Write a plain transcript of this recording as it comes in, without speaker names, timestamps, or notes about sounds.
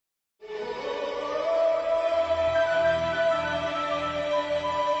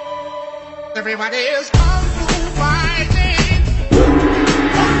Everybody is kung fu fighting.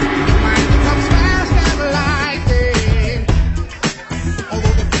 Your mind becomes fast as lightning.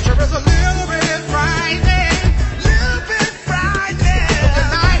 Although the picture is a little bit frightening, But the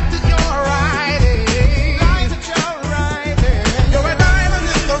life that you're riding, you're a diamond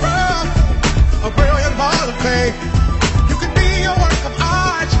in the rough, a brilliant ball of clay. You could be a work of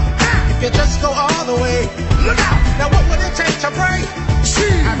art if you just go all the way. Look out! Now what would it take to break?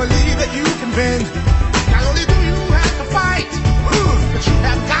 I believe that you can bend